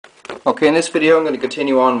Okay, in this video I'm going to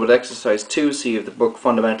continue on with exercise 2C of the book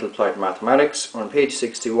Fundamental Applied Mathematics. We're on page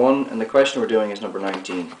 61 and the question we're doing is number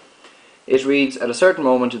 19. It reads, at a certain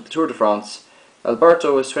moment of the Tour de France,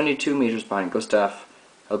 Alberto is 22 meters behind Gustav.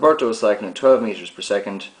 Alberto is cycling at 12 meters per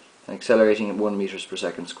second and accelerating at 1 meters per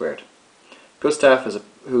second squared. Gustav,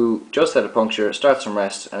 who just had a puncture, starts from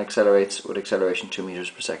rest and accelerates with acceleration 2 meters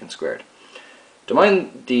per second squared. Don't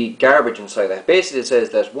mind the garbage inside that. Basically it says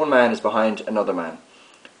that one man is behind another man.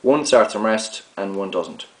 One starts from rest and one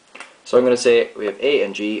doesn't. So I'm going to say we have A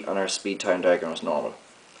and G on our speed time diagram as normal.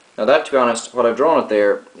 Now that, to be honest, what I've drawn it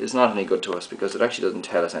there is not any good to us because it actually doesn't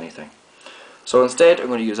tell us anything. So instead I'm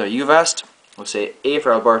going to use our UVAST. We'll say A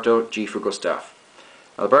for Alberto, G for Gustav.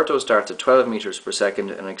 Alberto starts at 12 meters per second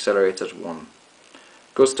and accelerates at 1.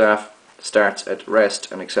 Gustav starts at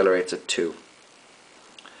rest and accelerates at 2.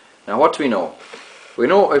 Now what do we know? We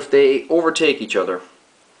know if they overtake each other,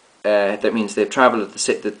 that means they've travelled at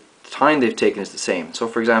the time they've taken is the same. So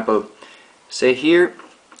for example, say here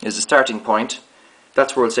is the starting point.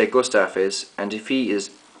 That's where we'll say Gustav is, and if he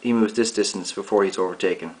moves this distance before he's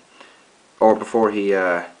overtaken, or before he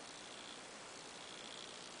let's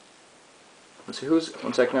see,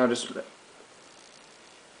 one second now, just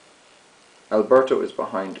Alberto is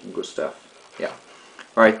behind Gustav. Yeah.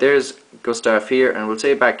 Alright, there's Gustav here, and we'll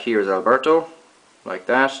say back here is Alberto, like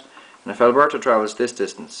that. And if Alberto travels this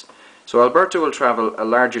distance, so Alberto will travel a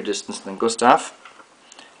larger distance than Gustav,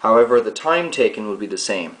 however the time taken will be the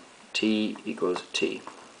same, t equals t.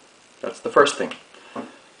 That's the first thing.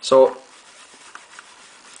 So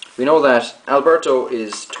we know that Alberto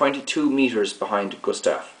is 22 meters behind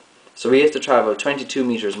Gustav, so he has to travel 22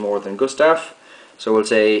 meters more than Gustav, so we'll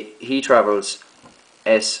say he travels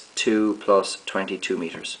S2 plus 22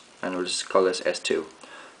 meters, and we'll just call this S2.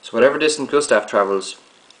 So whatever distance Gustav travels,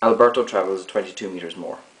 Alberto travels 22 meters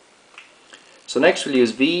more. So next we'll use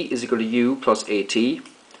V is equal to U plus AT.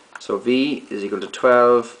 So V is equal to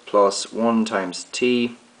 12 plus 1 times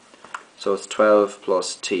T. So it's 12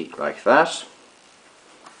 plus T, like that.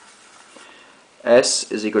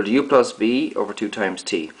 S is equal to U plus V over 2 times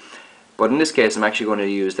T. But in this case I'm actually going to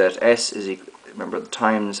use that S is equal, remember the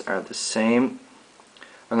times are the same.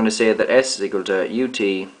 I'm going to say that S is equal to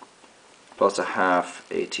UT plus a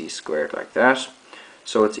half AT squared, like that.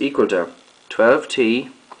 So it's equal to 12t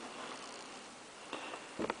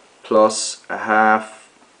plus a half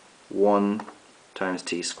 1 times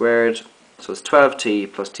t squared. So it's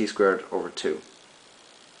 12t plus t squared over 2.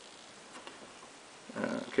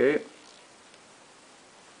 Okay.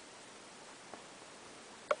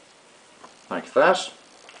 Like that.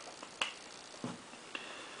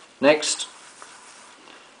 Next,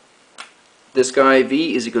 this guy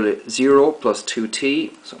V is equal to 0 plus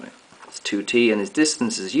 2t. Sorry. It's 2t, and his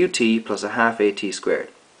distance is ut plus a half at squared.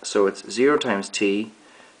 So it's 0 times t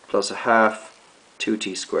plus a half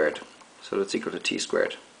 2t squared. So that's equal to t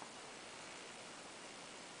squared.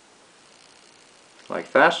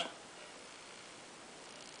 Like that.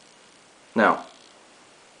 Now,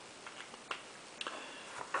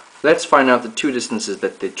 let's find out the two distances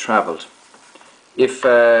that they travelled. If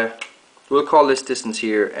we'll call this distance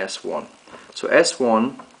here S1. So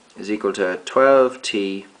S1 is equal to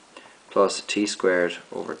 12t plus t squared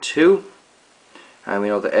over 2, and we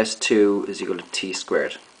know that S2 is equal to t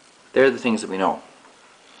squared. They're the things that we know.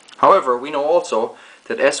 However, we know also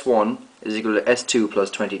that S1 is equal to S2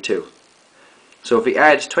 plus 22. So if we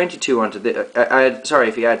add 22 onto this,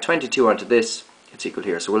 if we add 22 onto this, it's equal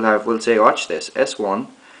here. So we'll say, watch this, S1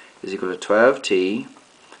 is equal to 12t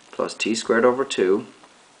plus t squared over 2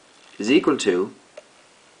 is equal to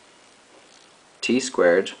t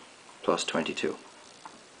squared plus 22.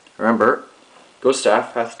 Remember,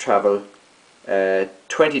 Gustav has to travel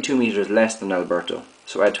 22 meters less than Alberto.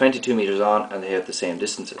 So add 22 meters on and they have the same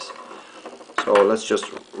distances. So let's just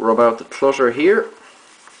rub out the clutter here.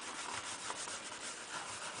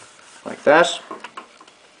 Like that.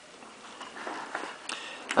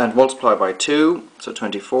 And multiply by 2. So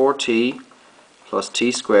 24t plus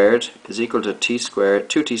t squared is equal to t squared,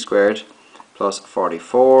 2t squared plus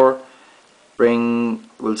 44.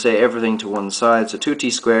 We'll say everything to one side, so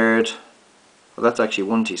 2t squared, well that's actually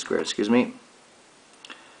 1t squared, excuse me,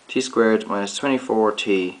 t squared minus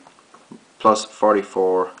 24t plus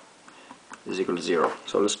 44 is equal to 0.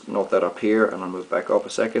 So let's note that up here, and I'll move back up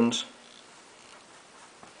a second.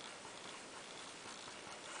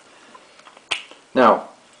 Now,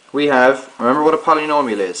 we have, remember what a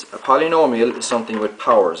polynomial is. A polynomial is something with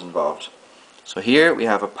powers involved. So here we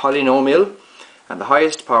have a polynomial, and the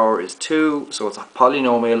highest power is 2, so it's a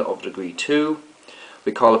polynomial of degree 2.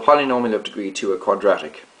 We call a polynomial of degree 2 a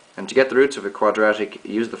quadratic. And to get the roots of a quadratic,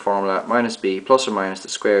 use the formula minus b plus or minus the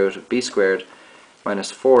square root of b squared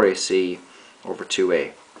minus 4ac over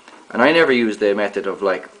 2a. And I never use the method of,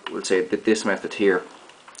 like, we'll say this method here.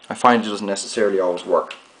 I find it doesn't necessarily always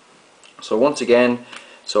work. So once again,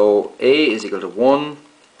 so a is equal to 1,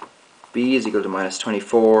 b is equal to minus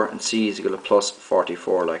 24, and c is equal to plus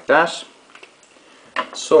 44, like that.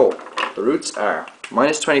 So the roots are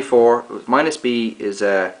minus 24, minus b is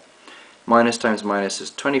minus times minus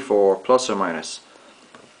is 24 plus or minus.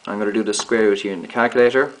 I'm going to do the square root here in the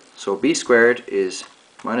calculator. So b squared is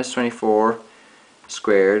minus 24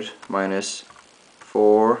 squared minus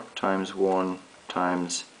 4 times 1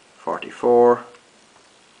 times 44.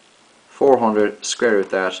 400, square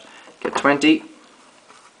root that, get 20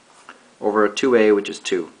 over 2a, which is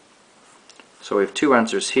 2. So we have two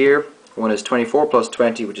answers here. One is 24 plus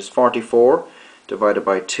 20, which is 44, divided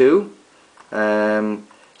by 2.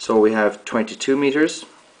 So we have 22 meters.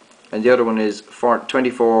 And the other one is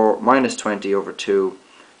 24 minus 20 over 2.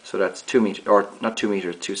 So that's 2 meters, or not 2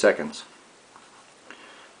 meters, 2 seconds.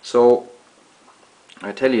 So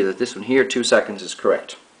I tell you that this one here, 2 seconds, is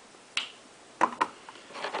correct.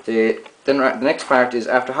 The next part is,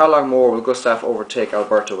 after how long more will Gustav overtake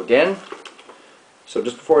Alberto again? So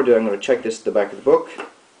just before I do, I'm going to check this at the back of the book.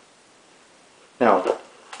 Now,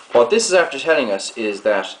 what this is after telling us is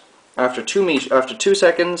that after 2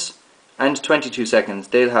 seconds and 22 seconds,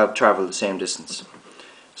 they'll have travelled the same distance.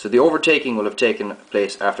 So the overtaking will have taken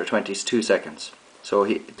place after 22 seconds. So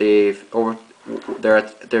they're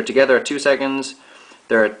together at 2 seconds.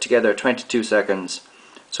 They're together at 22 seconds.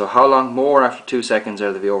 So how long more after 2 seconds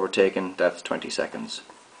are they overtaken? That's 20 seconds.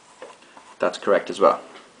 That's correct as well.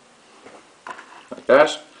 Like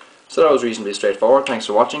that. So that was reasonably straightforward. Thanks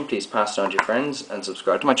for watching. Please pass it on to your friends and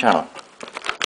subscribe to my channel.